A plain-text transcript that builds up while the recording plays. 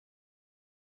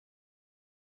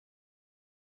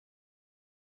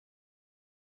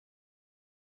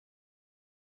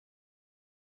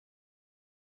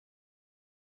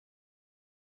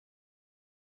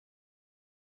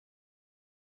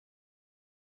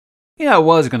Yeah, I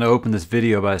was going to open this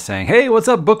video by saying, hey, what's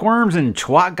up, bookworms and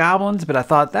twat goblins? But I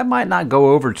thought that might not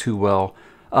go over too well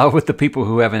with the people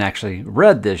who haven't actually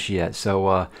read this yet.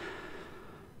 So,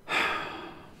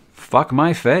 fuck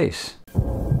my face.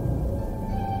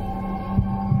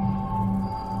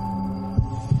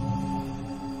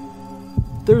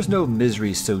 There's no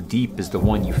misery so deep as the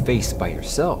one you face by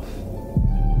yourself.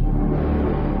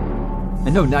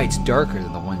 And no nights darker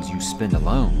than the ones you spend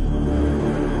alone.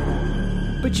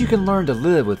 But you can learn to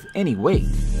live with any weight.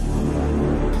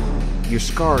 Your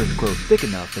scars grow thick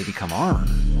enough they become armor.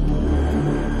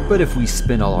 But if we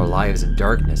spend all our lives in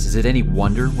darkness, is it any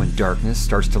wonder when darkness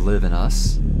starts to live in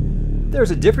us? There's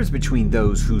a difference between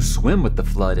those who swim with the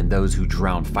flood and those who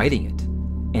drown fighting it,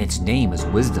 and its name is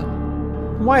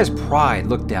wisdom. Why is pride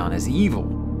looked down as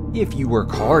evil? If you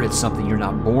work hard at something you're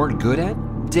not born good at,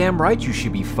 damn right you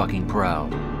should be fucking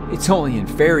proud. It's only in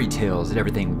fairy tales that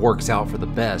everything works out for the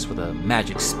best with a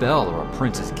magic spell or a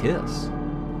prince's kiss.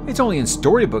 It's only in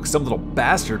storybooks some little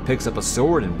bastard picks up a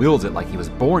sword and wields it like he was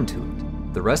born to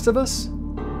it. The rest of us?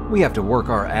 We have to work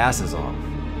our asses off.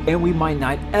 And we might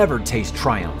not ever taste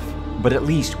triumph, but at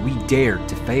least we dared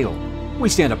to fail. We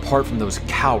stand apart from those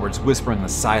cowards whispering on the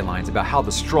sidelines about how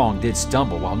the strong did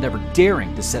stumble while never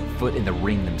daring to set foot in the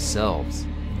ring themselves.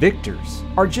 Victors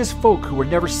are just folk who were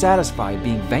never satisfied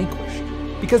being vanquished.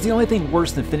 Because the only thing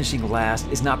worse than finishing last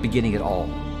is not beginning at all.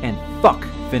 And fuck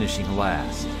finishing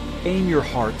last. Aim your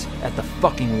heart at the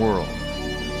fucking world.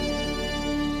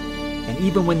 And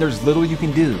even when there's little you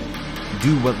can do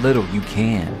what little you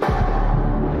can.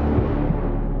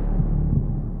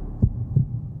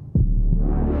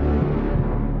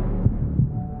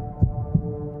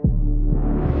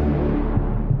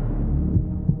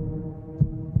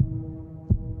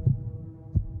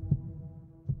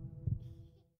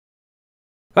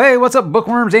 Hey, what's up,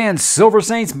 bookworms and Silver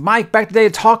Saints? Mike back today to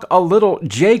talk a little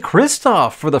Jay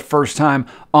Kristoff for the first time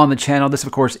on the channel. This,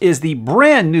 of course, is the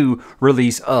brand new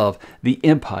release of The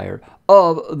Empire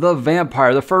of the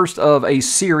Vampire, the first of a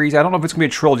series. I don't know if it's going to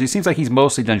be a trilogy. It seems like he's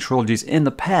mostly done trilogies in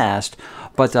the past.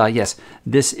 But yes,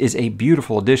 this is a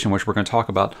beautiful edition, which we're going to talk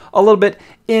about a little bit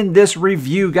in this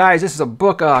review. Guys, this is a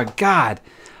book, God,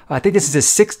 I think this is his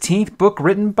 16th book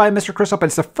written by Mr. Kristoff, but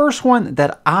it's the first one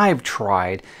that I've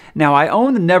tried. Now, I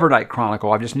own the Nevernight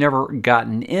Chronicle. I've just never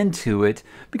gotten into it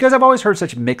because I've always heard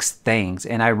such mixed things,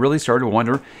 and I really started to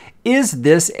wonder, is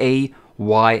this a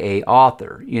YA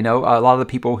author? You know, a lot of the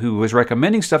people who was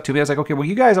recommending stuff to me, I was like, okay, well,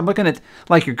 you guys, I'm looking at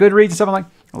like your Goodreads and stuff. I'm like,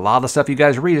 a lot of the stuff you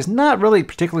guys read is not really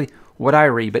particularly what I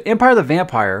read, but Empire of the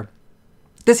Vampire,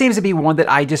 this seems to be one that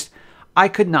I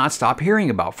could not stop hearing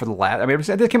about for the last, I mean,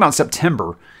 this came out in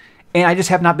September, and I just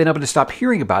have not been able to stop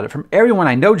hearing about it from everyone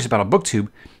I know just about on BookTube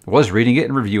was reading it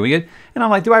and reviewing it. And I'm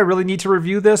like, do I really need to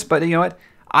review this? But you know what?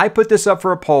 I put this up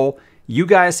for a poll. You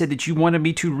guys said that you wanted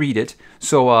me to read it.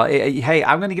 So, hey,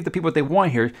 I'm going to give the people what they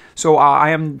want here. So I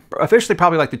am officially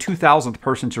probably like the 2,000th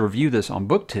person to review this on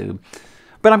BookTube.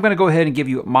 But I'm going to go ahead and give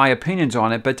you my opinions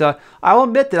on it. But I'll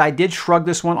admit that I did shrug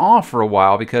this one off for a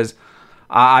while because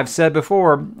I've said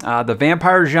before, the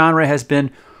vampire genre has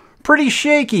been pretty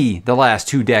shaky the last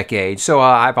 2 decades. So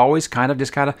I've always kind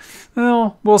of,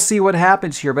 well, we'll see what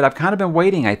happens here. But I've kind of been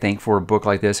waiting, I think, for a book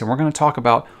like this. And we're going to talk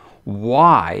about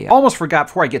why. I almost forgot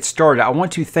before I get started, I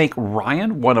want to thank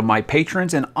Ryan, one of my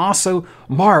patrons, and also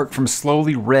Mark from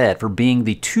Slowly Read for being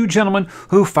the 2 gentlemen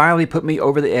who finally put me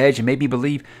over the edge and made me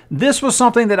believe this was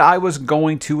something that I was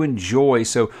going to enjoy.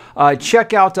 So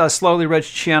check out Slowly Read's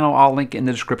channel. I'll link in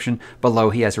the description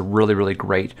below. He has a really, really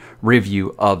great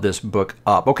review of this book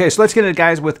up. Okay, so let's get into it,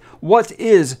 guys, with what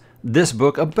is this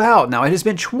book about. Now, it has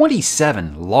been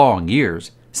 27 long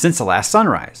years since the last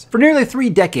sunrise. For nearly 3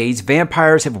 decades,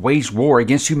 vampires have waged war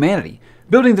against humanity,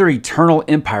 building their eternal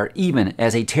empire even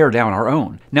as they tear down our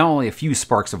own. Now only a few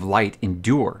sparks of light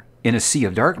endure in a sea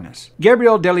of darkness.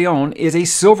 Gabriel de Leon is a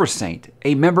Silver Saint,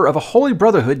 a member of a holy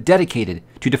brotherhood dedicated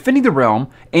to defending the realm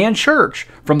and church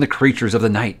from the creatures of the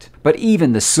night. But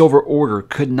even the Silver Order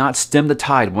could not stem the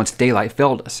tide once daylight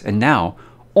failed us, and now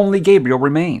only Gabriel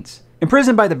remains.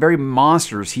 Imprisoned by the very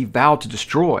monsters he vowed to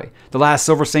destroy, the last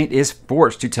Silver Saint is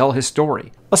forced to tell his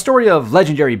story. A story of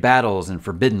legendary battles and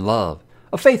forbidden love,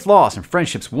 of faith lost and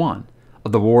friendships won,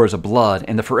 of the wars of blood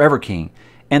and the Forever King,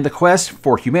 and the quest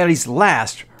for humanity's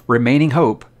last remaining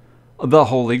hope, the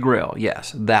Holy Grail.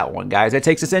 Yes, that one, guys. That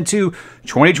takes us into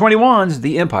 2021's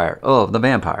The Empire of the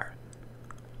Vampire.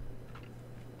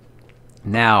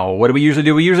 Now, what do we usually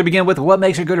do? We usually begin with what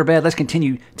makes it good or bad. Let's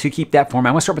continue to keep that format.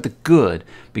 I'm going to start with the good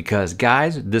because,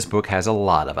 guys, this book has a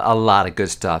lot of good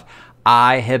stuff.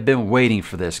 I have been waiting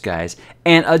for this, guys.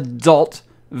 An adult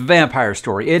vampire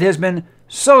story. It has been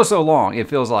so long, it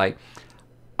feels like.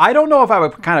 I don't know if I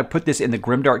would kind of put this in the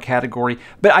grimdark category,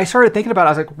 but I started thinking about it. I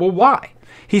was like, well, why?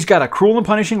 He's got a cruel and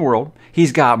punishing world.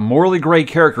 He's got morally gray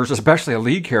characters, especially a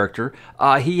lead character.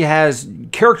 He has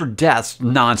character deaths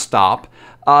nonstop.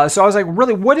 So I was like,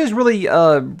 really, what is really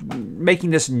making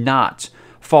this not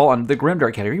fall under the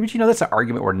grimdark category? But that's an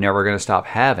argument we're never going to stop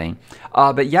having.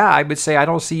 But yeah, I would say I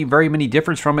don't see very many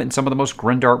difference from it in some of the most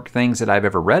grimdark things that I've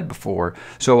ever read before.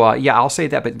 So yeah, I'll say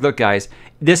that. But look, guys,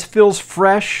 this feels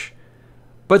fresh,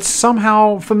 but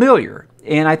somehow familiar.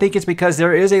 And I think it's because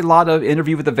there is a lot of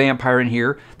Interview with the Vampire in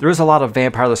here. There is a lot of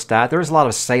Vampire Lestat. There is a lot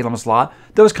of Salem's Lot.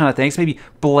 Those kind of things. Maybe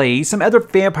Blaze. Some other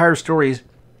vampire stories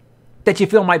that you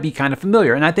feel might be kind of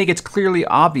familiar. And I think it's clearly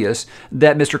obvious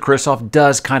that Mr. Kristoff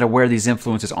does kind of wear these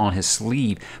influences on his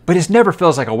sleeve. But it never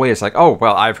feels like a way it's like, oh,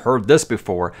 well, I've heard this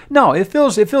before. No, it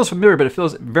feels familiar, but it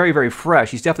feels very, very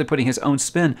fresh. He's definitely putting his own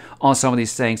spin on some of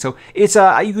these things. So it's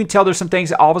you can tell there's some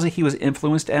things that obviously he was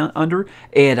influenced under.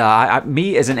 And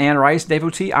me, as an Anne Rice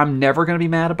devotee, I'm never going to be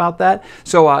mad about that.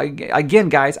 So again,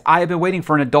 guys, I have been waiting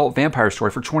for an adult vampire story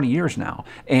for 20 years now.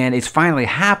 And it's finally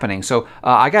happening. So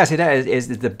I got to say that is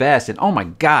the best. And oh my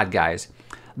God, guys,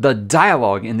 the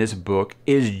dialogue in this book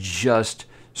is just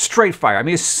straight fire. I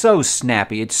mean, it's so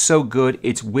snappy. It's so good.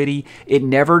 It's witty. It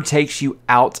never takes you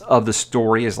out of the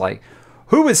story. It's like,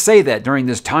 who would say that during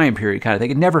this time period kind of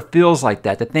thing? It never feels like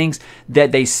that. The things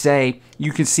that they say,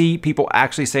 you can see people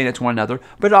actually saying it to one another,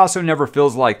 but it also never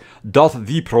feels like, doth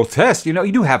thee protest?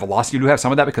 You do have a loss. You do have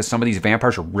some of that because some of these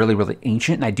vampires are really, really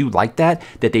ancient, and I do like that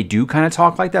they do kind of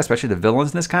talk like that, especially the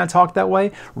villains in this kind of talk that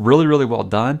way. Really, really well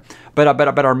done. But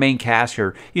our main cast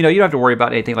here, you don't have to worry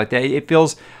about anything like that. It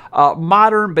feels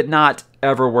modern, but not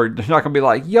ever where they're not going to be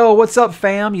like, yo, what's up,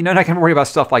 fam? Not going to worry about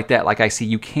stuff like that like I see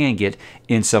you can get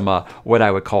in some what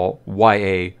I would call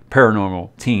YA paranormal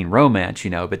teen romance,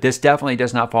 But this definitely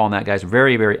does not fall in that, guys.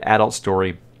 Very, very adult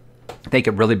story. I think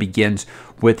it really begins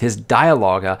with his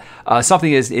dialogue.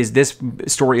 Something is this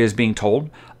story is being told,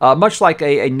 much like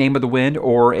a Name of the Wind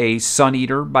or a Sun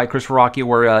Eater by Chris Verrocchio,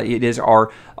 where it is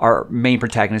our main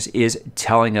protagonist is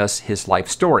telling us his life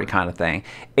story kind of thing.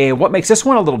 And what makes this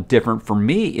one a little different for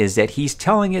me is that he's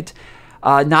telling it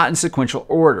not in sequential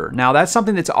order. Now, that's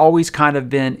something that's always kind of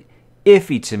been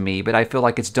iffy to me, but I feel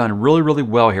like it's done really, really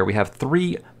well here. We have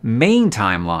three main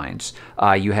timelines.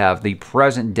 You have the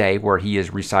present day, where he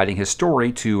is reciting his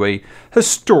story to a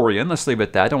historian. Let's leave it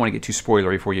at that. I don't want to get too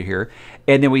spoilery for you here.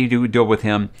 And then we do deal with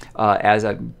him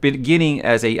beginning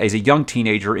as a young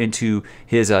teenager into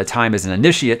his time as an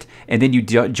initiate, and then you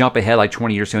jump ahead like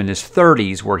 20 years in his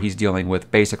 30s, where he's dealing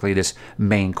with basically this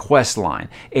main quest line.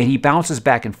 And he bounces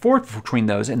back and forth between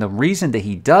those, and the reason that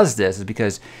he does this is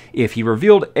because if he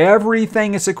revealed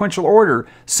everything in sequential order,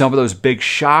 some of those big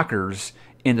shockers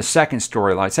in the second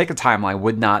storyline, second timeline,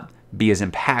 would not be as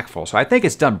impactful. So I think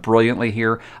it's done brilliantly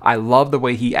here. I love the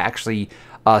way he actually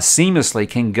seamlessly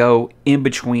can go in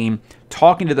between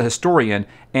talking to the historian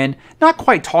and not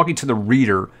quite talking to the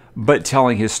reader, but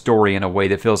telling his story in a way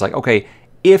that feels like, okay,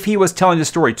 if he was telling the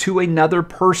story to another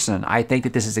person, I think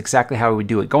that this is exactly how he would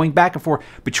do it. Going back and forth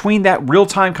between that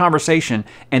real-time conversation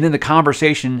and then the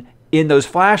conversation in those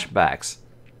flashbacks.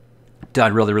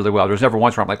 Done really, really well. There's never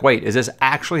once where I'm like, wait, is this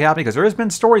actually happening? Because there has been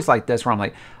stories like this where I'm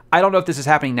like, I don't know if this is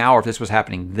happening now or if this was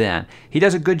happening then. He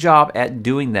does a good job at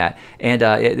doing that. And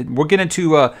we're getting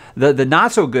to the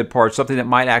not so good part, something that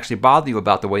might actually bother you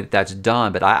about the way that that's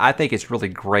done. But I think it's really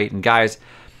great. And guys,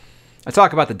 I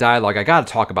talk about the dialogue. I got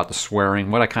to talk about the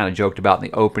swearing, what I kind of joked about in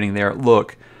the opening there.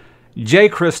 Look, Jay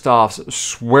Kristoff's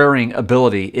swearing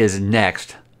ability is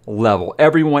next level.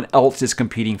 Everyone else is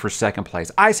competing for second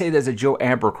place. I say that as a Joe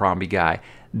Abercrombie guy.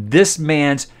 This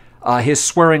man's his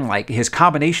swearing, like his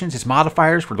combinations, his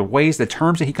modifiers for the ways, the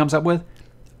terms that he comes up with,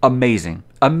 amazing.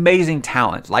 Amazing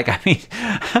talent. Like, I mean,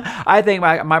 I think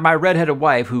my redheaded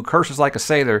wife, who curses like a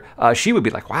sailor, she would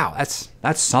be like, wow, that's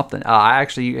something. I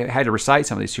actually had to recite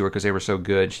some of these to her because they were so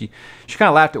good. She kind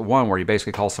of laughed at one where he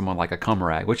basically calls someone like a cum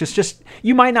rag, which is just,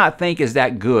 you might not think is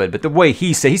that good, but the way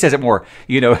he says it more,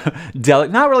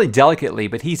 not really delicately,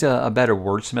 but he's a better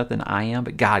wordsmith than I am.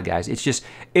 But God, guys,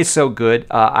 it's so good.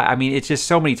 I mean, it's just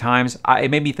so many times, it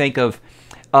made me think of,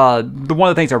 one of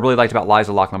the things I really liked about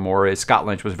Liza Loughlin-Moore is Scott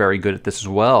Lynch was very good at this as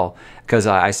well. Because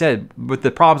I said, with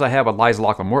the problems I had with Liza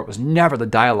Loughlin-Moore, it was never the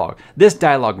dialogue. This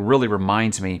dialogue really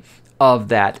reminds me of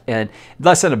that, and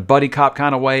less in a buddy cop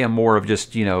kind of way, and more of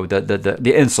just,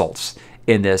 the insults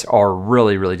in this are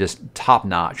really, really just top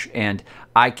notch. And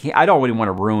I don't really want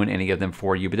to ruin any of them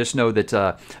for you, but just know that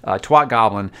Twat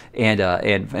Goblin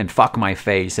and fuck my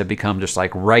face have become just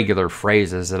like regular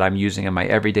phrases that I'm using in my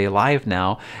everyday life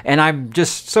now, and I'm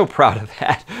just so proud of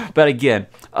that. But again,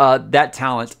 that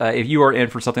talent, if you are in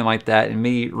for something like that, and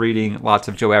me reading lots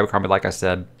of Joe Abercrombie, like I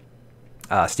said,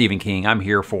 Stephen King, I'm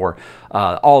here for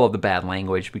all of the bad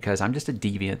language because I'm just a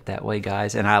deviant that way,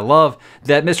 guys. And I love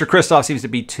that Mr. Kristoff seems to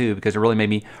be too, because it really made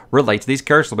me relate to these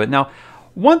characters a little bit. Now,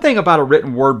 one thing about a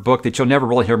written word book that you'll never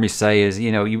really hear me say is,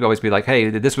 you always be like, hey,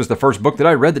 this was the first book that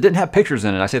I read that didn't have pictures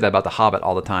in it. I say that about The Hobbit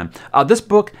all the time. This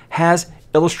book has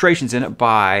illustrations in it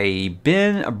by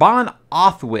Bon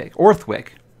Orthwick.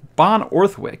 Bon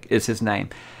Orthwick is his name.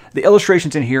 The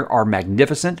illustrations in here are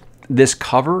magnificent. This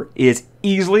cover is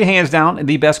easily, hands down,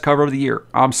 the best cover of the year.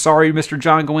 I'm sorry, Mr.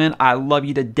 John Gwynn. I love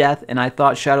you to death, and I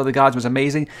thought Shadow of the Gods was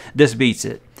amazing. This beats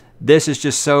it. This is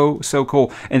just so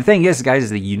cool. And the thing is, guys, is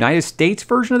the United States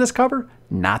version of this cover,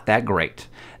 not that great.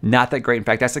 Not that great. In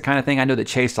fact, that's the kind of thing I know that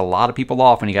chased a lot of people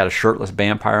off when you got a shirtless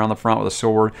vampire on the front with a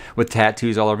sword with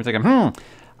tattoos all over. It's like,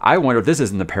 I wonder if this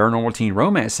is in the paranormal teen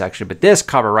romance section. But this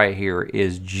cover right here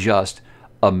is just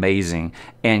amazing.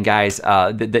 And guys,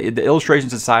 the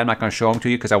illustrations aside, I'm not going to show them to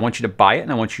you because I want you to buy it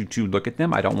and I want you to look at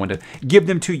them. I don't want to give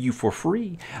them to you for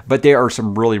free, but there are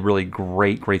some really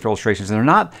great illustrations, and they're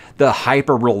not the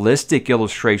hyper realistic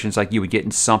illustrations like you would get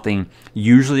in something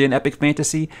usually an epic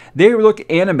fantasy. They look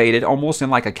animated almost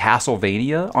in like a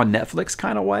Castlevania on Netflix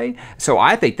kind of way. So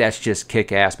I think that's just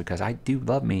kick-ass because I do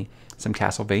love me some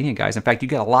Castlevania, guys. In fact, you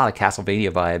get a lot of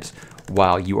Castlevania vibes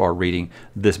while you are reading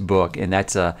this book, and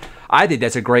that's I think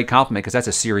that's a great compliment because that's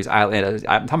a series. I'm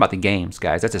talking about the games,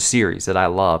 guys. That's a series that I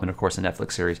love, and of course, the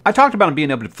Netflix series. I talked about him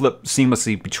being able to flip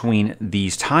seamlessly between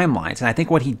these timelines, and I think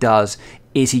what he does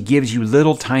is he gives you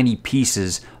little tiny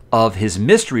pieces of his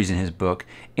mysteries in his book,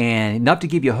 and enough to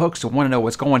give you hooks to want to know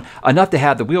what's going, enough to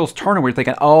have the wheels turning where you're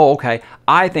thinking, oh, okay,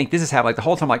 I think this is happening. Like the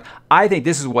whole time, like, I think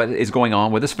this is what is going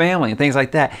on with his family and things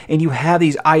like that. And you have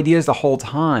these ideas the whole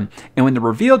time. And when they're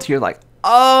revealed to you, like,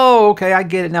 oh, okay, I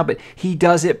get it now. But he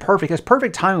does it perfect. He has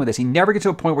perfect timing with this. He never gets to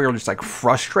a point where you're just like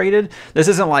frustrated. This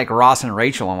isn't like Ross and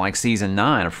Rachel in like season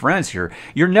 9 of Friends here.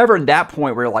 You're never in that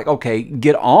point where you're like, okay,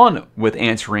 get on with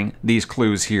answering these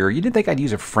clues here. You didn't think I'd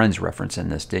use a Friends reference in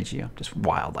this, did you? Just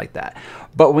wild like that.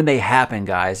 But when they happen,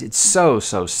 guys, it's so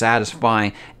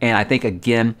satisfying. And I think,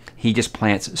 again, he just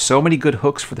plants so many good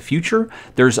hooks for the future.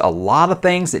 There's a lot of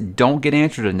things that don't get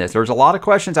answered in this. There's a lot of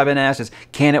questions I've been asked is,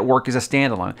 can it work as a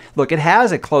standalone? Look, it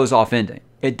has a close-off ending.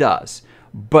 It does.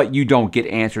 But you don't get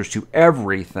answers to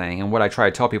everything. And what I try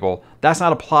to tell people, that's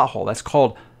not a plot hole. That's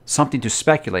called something to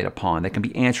speculate upon that can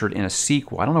be answered in a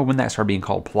sequel. I don't know when that started being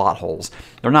called plot holes.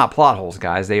 They're not plot holes,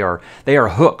 guys. They are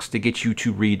hooks to get you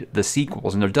to read the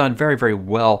sequels, and they're done very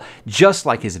well, just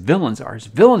like his villains are. His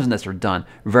villains in this are done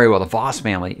very well. The Voss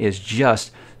family is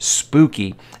just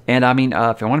spooky. And I mean,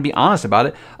 if I want to be honest about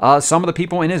it, some of the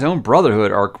people in his own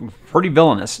brotherhood are pretty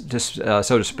villainous, just so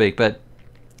to speak. But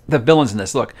the villains in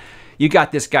this, look, you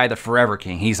got this guy, the Forever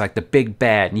King. He's like the big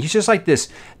bad, and he's just like this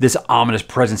ominous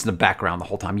presence in the background the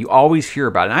whole time. You always hear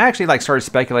about it. And I actually like started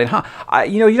speculating,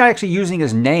 you're not actually using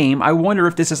his name. I wonder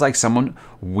if this is like someone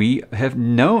we have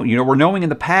known, we're knowing in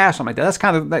the past, something like that. That's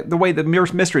kind of like the way the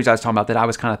mysteries I was talking about that I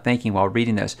was kind of thinking while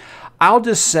reading this. I'll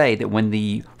just say that when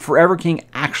the Forever King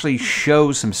actually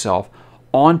shows himself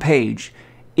on page,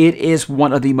 it is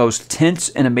one of the most tense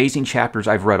and amazing chapters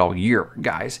I've read all year,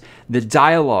 guys. The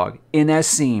dialogue in that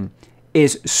scene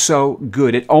is so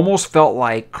good. It almost felt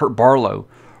like Kurt Barlow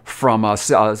from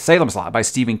Salem's Lot by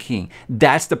Stephen King.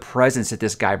 That's the presence that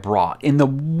this guy brought. In the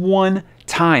one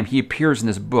time he appears in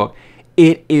this book,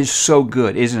 it is so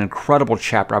good. It is an incredible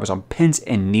chapter. I was on pins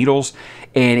and needles,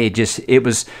 and it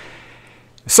was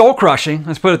soul-crushing,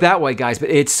 let's put it that way, guys, but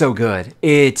it's so good.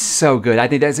 It's so good. I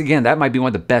think that might be one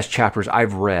of the best chapters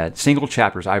I've read, single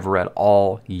chapters I've read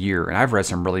all year, and I've read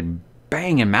some really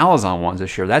banging Malazan ones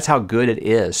this year. That's how good it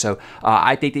is. So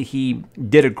I think that he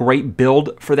did a great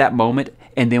build for that moment,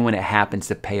 and then when it happens,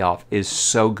 the payoff is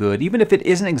so good, even if it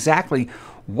isn't exactly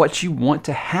what you want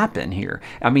to happen here.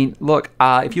 I mean, look,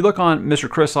 if you look on Mr.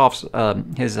 Kristoff's,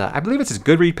 I believe it's his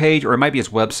Goodreads page, or it might be his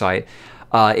website,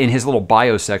 in his little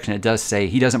bio section, it does say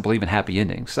he doesn't believe in happy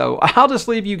endings. So I'll just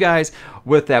leave you guys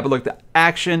with that. But look, the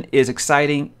action is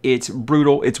exciting. It's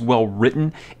brutal. It's well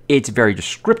written. It's very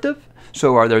descriptive.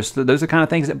 So are those the kind of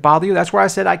things that bother you? That's where I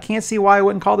said I can't see why I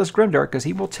wouldn't call this grimdark, because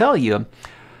he will tell you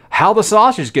how the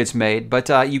sausage gets made, but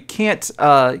you can't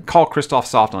call Kristoff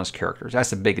soft on his characters.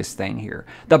 That's the biggest thing here.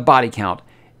 The body count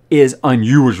is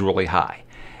unusually high.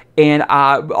 And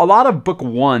a lot of book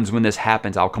ones, when this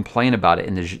happens, I'll complain about it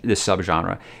in this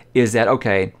subgenre, is that,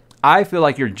 okay, I feel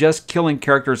like you're just killing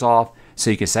characters off so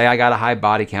you can say, I got a high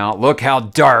body count. Look how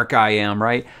dark I am,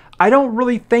 right? I don't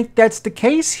really think that's the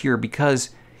case here because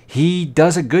he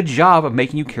does a good job of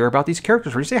making you care about these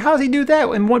characters. Where you say, how does he do that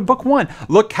in book one?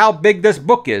 Look how big this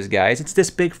book is, guys. It's this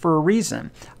big for a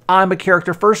reason. I'm a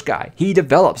character first guy. He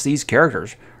develops these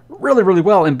characters really, really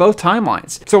well in both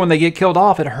timelines. So when they get killed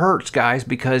off, it hurts, guys,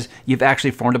 because you've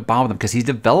actually formed a bond with them because he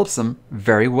develops them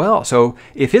very well. So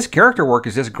if his character work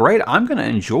is this great, I'm going to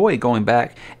enjoy going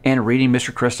back and reading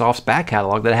Mr. Kristoff's back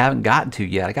catalog that I haven't gotten to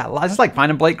yet. I got a lot. It's like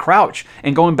finding Blake Crouch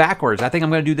and going backwards. I think I'm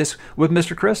going to do this with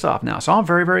Mr. Kristoff now. So I'm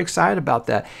very, very excited about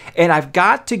that. And I've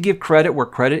got to give credit where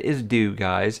credit is due,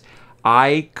 guys.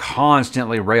 I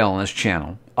constantly rail on this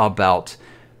channel about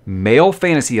male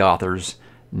fantasy authors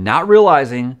not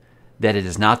realizing that it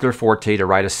is not their forte to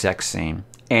write a sex scene.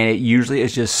 And it usually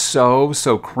is just so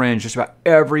cringe. Just about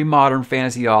every modern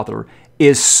fantasy author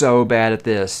is so bad at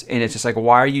this. And it's just like,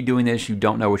 why are you doing this? You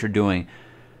don't know what you're doing.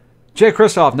 Jay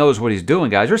Kristoff knows what he's doing,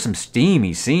 guys. There's some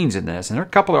steamy scenes in this. And there are a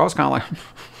couple that I was kind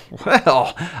of like,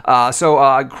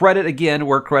 well. Credit again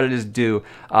where credit is due.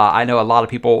 I know a lot of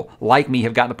people like me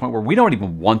have gotten to the point where we don't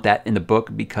even want that in the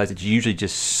book because it's usually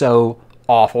just so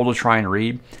awful to try and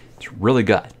read. It's really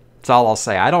good. That's all I'll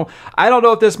say. I don't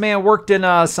know if this man worked in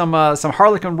some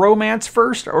Harlequin romance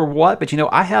first or what, but you know,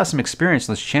 I have some experience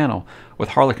on this channel with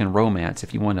Harlequin romance.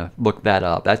 If you want to look that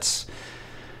up,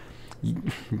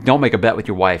 don't make a bet with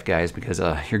your wife, guys, because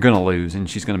you're gonna lose and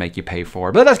she's gonna make you pay for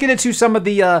it. But let's get into some of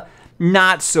the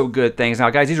not so good things now,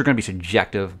 guys. These are gonna be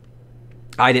subjective.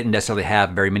 I didn't necessarily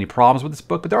have very many problems with this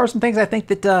book, but there are some things I think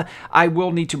that I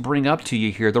will need to bring up to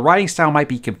you here. The writing style might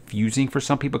be confusing for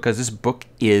some people because this book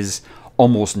is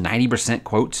almost 90%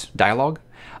 quotes, dialogue.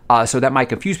 So that might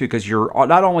confuse me because you're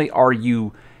not only are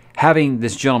you having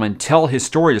this gentleman tell his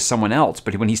story to someone else,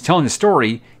 but when he's telling the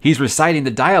story, he's reciting the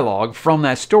dialogue from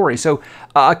that story. So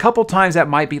a couple times that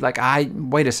might be like,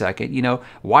 wait a second, you know,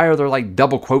 why are there like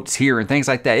double quotes here and things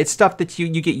like that? It's stuff that you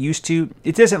get used to.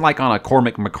 It isn't like on a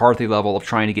Cormac McCarthy level of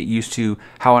trying to get used to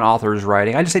how an author is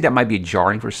writing. I just think that might be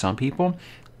jarring for some people.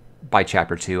 By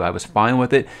chapter 2, I was fine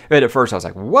with it. But at first, I was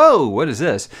like, whoa, what is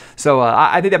this? So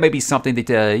I think that may be something that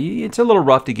it's a little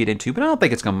rough to get into, but I don't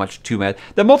think it's going to much too bad.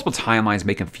 The multiple timelines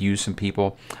may confuse some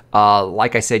people.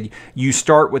 Like I said, you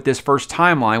start with this first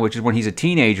timeline, which is when he's a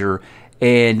teenager,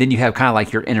 and then you have kind of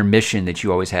like your intermission that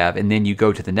you always have, and then you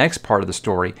go to the next part of the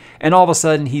story, and all of a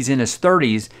sudden, he's in his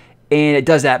 30s, and it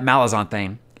does that Malazan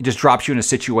thing. It just drops you in a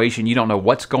situation. You don't know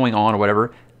what's going on or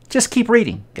whatever. Just keep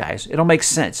reading, guys. It'll make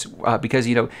sense because,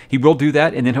 you know, he will do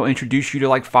that, and then he'll introduce you to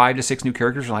like 5 to 6 new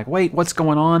characters. You're like, wait, what's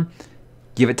going on?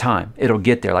 Give it time. It'll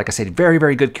get there. Like I said, very,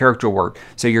 very good character work.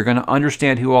 So you're going to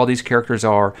understand who all these characters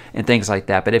are and things like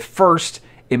that. But at first,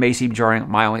 it may seem jarring.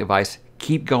 My only advice,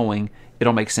 keep going.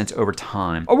 It'll make sense over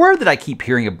time. A word that I keep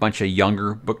hearing a bunch of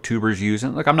younger booktubers use,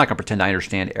 and look, I'm not going to pretend I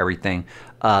understand everything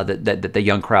that the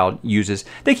young crowd uses.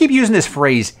 They keep using this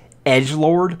phrase,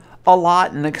 edgelord, a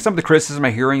lot, and some of the criticism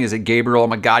I'm hearing is that Gabriel, oh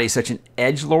my God, he's such an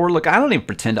edgelord. Look, I don't even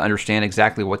pretend to understand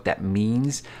exactly what that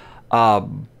means, but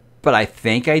I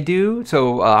think I do,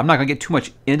 so I'm not going to get too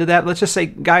much into that. Let's just say,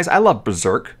 guys, I love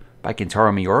Berserk by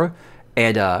Kentaro Miura,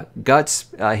 and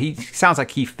Guts, he sounds like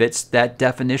he fits that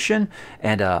definition,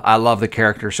 and I love the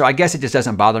character, so I guess it just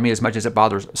doesn't bother me as much as it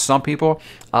bothers some people.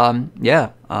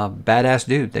 Badass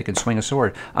dude that can swing a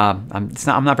sword. I'm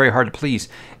not very hard to please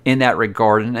in that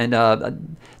regard, and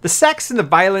the sex and the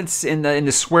violence and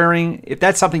the swearing, if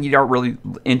that's something you aren't really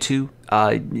into,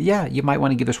 yeah, you might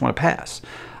want to give this one a pass.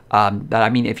 I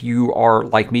mean, if you are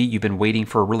like me, you've been waiting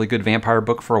for a really good vampire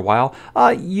book for a while,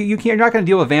 you're not going to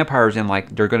deal with vampires and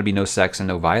like there's going to be no sex and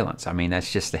no violence. I mean,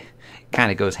 that's just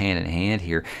kind of goes hand in hand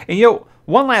here. And you know,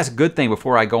 one last good thing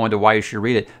before I go into why you should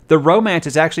read it, the romance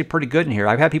is actually pretty good in here.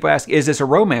 I've had people ask, is this a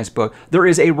romance book? There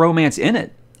is a romance in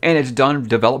it. And it's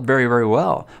developed very, very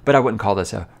well. But I wouldn't call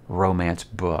this a romance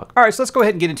book. All right, so let's go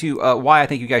ahead and get into why I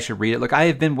think you guys should read it. Look, I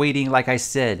have been waiting, like I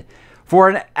said, for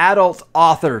an adult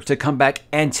author to come back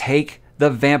and take the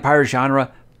vampire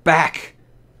genre back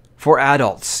for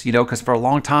adults. You know, because for a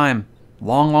long time,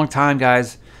 long time,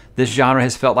 guys, this genre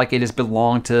has felt like it has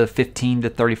belonged to 15 to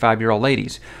 35-year-old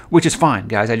ladies, which is fine,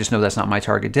 guys. I just know that's not my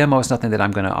target demo. It's nothing that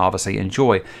I'm going to obviously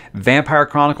enjoy. Vampire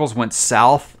Chronicles went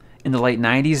south in the late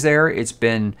 90s there. It's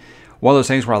been one of those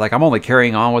things where I'm only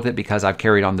carrying on with it because I've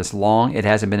carried on this long. It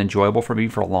hasn't been enjoyable for me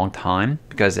for a long time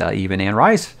because even Anne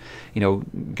Rice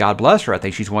God bless her. I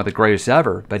think she's one of the greatest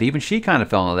ever. But even she kind of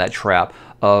fell into that trap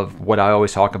of what I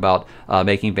always talk about,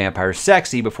 making vampires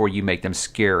sexy before you make them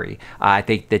scary. I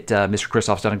think that Mr.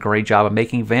 Kristoff's done a great job of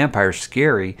making vampires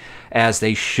scary as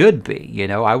they should be.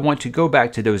 I want to go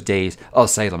back to those days of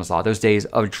Salem's Lot, those days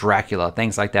of Dracula,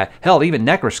 things like that. Hell, even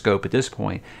Necroscope at this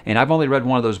point. And I've only read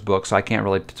one of those books, so I can't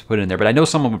really put it in there. But I know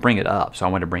someone would bring it up, so I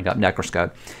wanted to bring up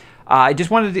Necroscope. I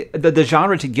just wanted the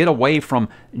genre to get away from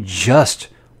just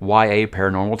YA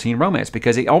paranormal teen romance,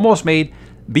 because it almost made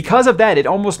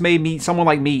someone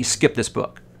like me skip this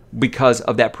book because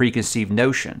of that preconceived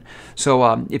notion.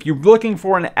 So if you're looking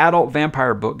for an adult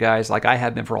vampire book, guys, like I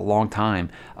have been for a long time,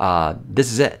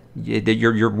 this is it.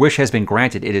 Your wish has been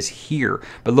granted. It is here.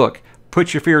 But look,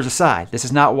 put your fears aside. This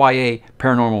is not YA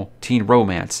paranormal teen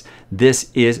romance. This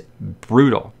is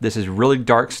brutal. This is really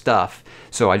dark stuff.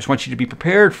 So I just want you to be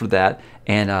prepared for that.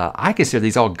 And I consider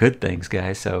these all good things,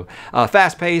 guys. So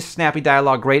fast-paced, snappy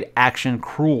dialogue, great action,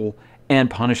 cruel and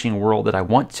punishing world that I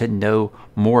want to know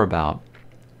more about.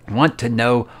 I want to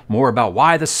know more about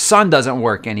why the sun doesn't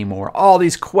work anymore. All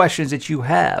these questions that you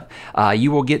have.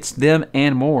 You will get them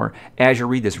and more as you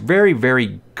read this. Very,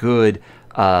 very good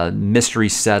mystery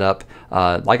setup.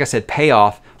 Like I said,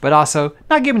 payoff, but also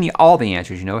not giving you all the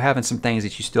answers, having some things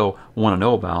that you still want to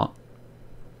know about.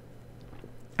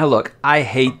 Now look, I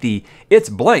hate the it's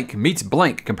blank meets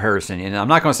blank comparison, and I'm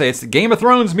not going to say it's the Game of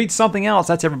Thrones meets something else.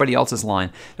 That's everybody else's line.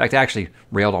 In fact, I actually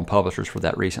railed on publishers for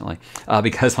that recently,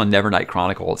 because on Nevernight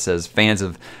Chronicle it says fans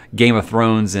of Game of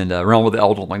Thrones and Realm of the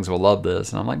Elderlings will love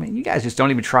this, and I'm like, man, you guys just don't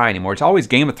even try anymore. It's always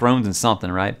Game of Thrones and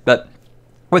something, right? But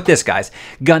with this, guys,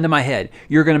 gun to my head,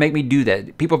 you're going to make me do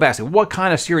that. People have asked me, what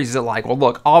kind of series is it like? Well,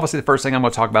 look, obviously the first thing I'm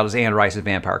going to talk about is Anne Rice's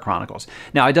Vampire Chronicles.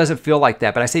 Now, it doesn't feel like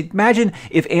that, but I say, imagine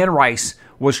if Anne Rice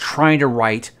was trying to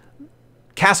write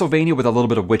Castlevania with a little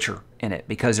bit of Witcher in it,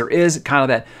 because there is kind of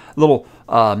that little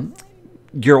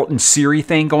Geralt and Ciri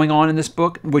thing going on in this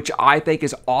book, which I think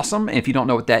is awesome. And if you don't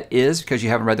know what that is because you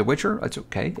haven't read The Witcher, that's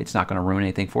okay. It's not going to ruin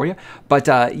anything for you. But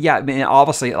yeah, I mean,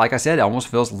 obviously, like I said, it almost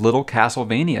feels little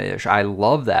Castlevania-ish. I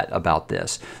love that about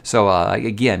this. So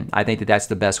again, I think that that's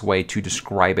the best way to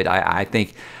describe it. I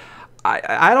think...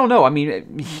 I don't know. I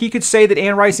mean, he could say that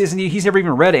Anne Rice isn't... He's never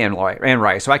even read Anne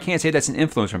Rice, so I can't say that's an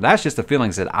influence from him. That's just the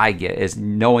feelings that I get, is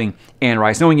knowing Anne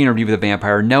Rice, knowing Interview with the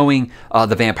Vampire, knowing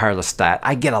The Vampire Lestat.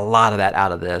 I get a lot of that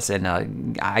out of this, and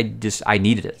I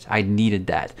needed it. I needed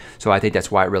that. So I think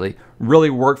that's why it really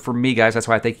worked for me, guys. That's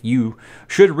why I think you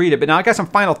should read it. But now I got some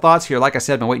final thoughts here. Like I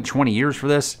said, I've been waiting 20 years for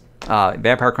this.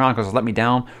 Vampire Chronicles has let me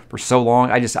down for so long.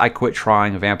 I quit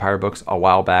trying vampire books a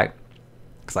while back.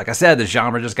 Like I said, the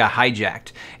genre just got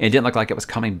hijacked, and it didn't look like it was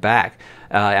coming back.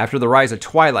 After the rise of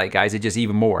Twilight, guys, it just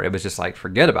even more. It was just like,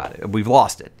 forget about it. We've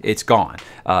lost it. It's gone.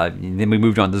 And then we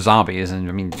moved on to zombies, and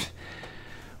I mean,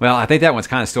 well, I think that one's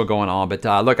kind of still going on. But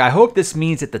look, I hope this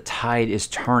means that the tide is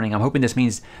turning. I'm hoping this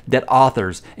means that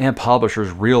authors and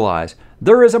publishers realize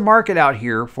there is a market out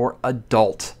here for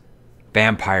adult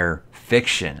vampire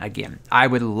fiction. Again, I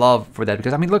would love for that,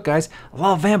 because I mean, look, guys, I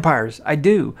love vampires. I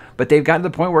do, but they've gotten to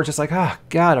the point where it's just like, oh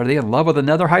God, are they in love with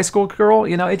another high school girl?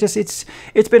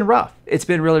 It's been rough. It's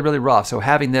been really, really rough. So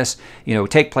having this,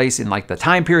 take place in like the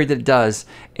time period that it does,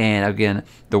 and again,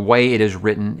 the way it is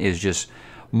written is just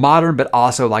modern, but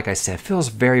also, like I said, feels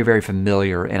very, very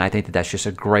familiar. And I think that that's just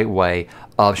a great way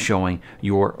of showing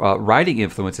your writing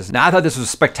influences. Now, I thought this was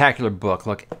a spectacular book.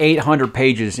 Look, 800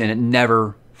 pages, and it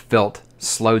never felt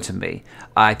slow to me.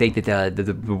 I think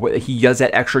that he does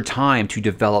that extra time to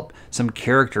develop some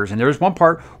characters. And there was one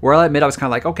part where I'll admit I was kind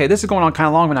of like, okay, this is going on kind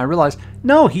of long, and I realized,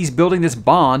 no, he's building this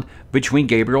bond between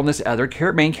Gabriel and this other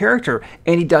main character,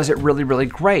 and he does it really, really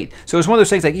great. So it's one of those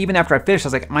things, like, even after I finished, I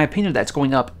was like, my opinion of that's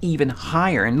going up even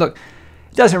higher. And look,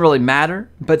 it doesn't really matter,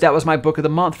 but that was my book of the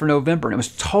month for November, and it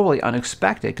was totally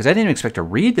unexpected, because I didn't even expect to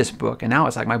read this book, and now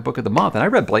it's like my book of the month. And I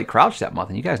read Blake Crouch that month,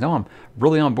 and you guys know I'm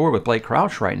really on board with Blake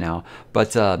Crouch right now.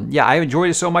 But yeah, I enjoyed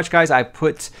it so much, guys. I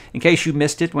put, in case you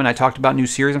missed it when I talked about new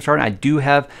series I'm starting, I do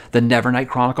have the Nevernight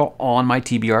Chronicle on my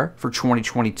TBR for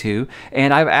 2022,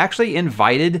 and I've actually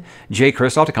invited Jay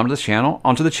Kristoff to come to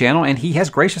onto the channel, and he has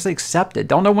graciously accepted.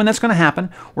 Don't know when that's going to happen.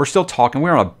 We're still talking.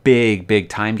 We're on a big, big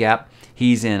time gap.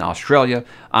 He's in Australia.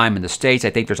 I'm in the States. I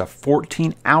think there's a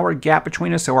 14-hour gap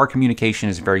between us, so our communication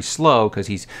is very slow, because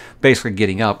he's basically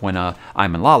getting up when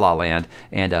I'm in La La Land,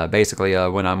 and basically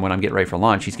when I'm getting ready for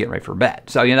lunch, he's getting ready for bed.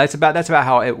 So that's about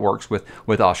how it works with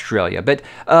Australia. But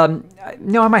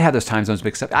no, I might have those time zones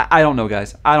mixed up. I don't know,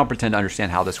 guys. I don't pretend to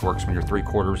understand how this works when you're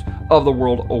 3/4 of the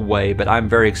world away. But I'm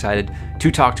very excited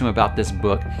to talk to him about this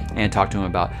book and talk to him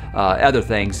about other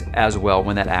things as well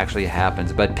when that actually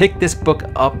happens. But pick this book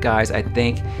up, guys. I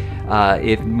think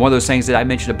If one of those things that I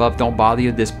mentioned above don't bother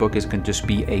you, this book is going to just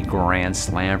be a grand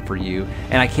slam for you.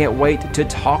 And I can't wait to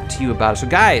talk to you about it. So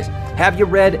guys, have you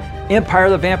read Empire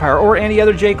of the Vampire or any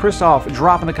other Jay Kristoff?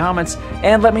 Drop in the comments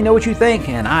and let me know what you think,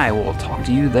 and I will talk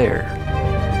to you there.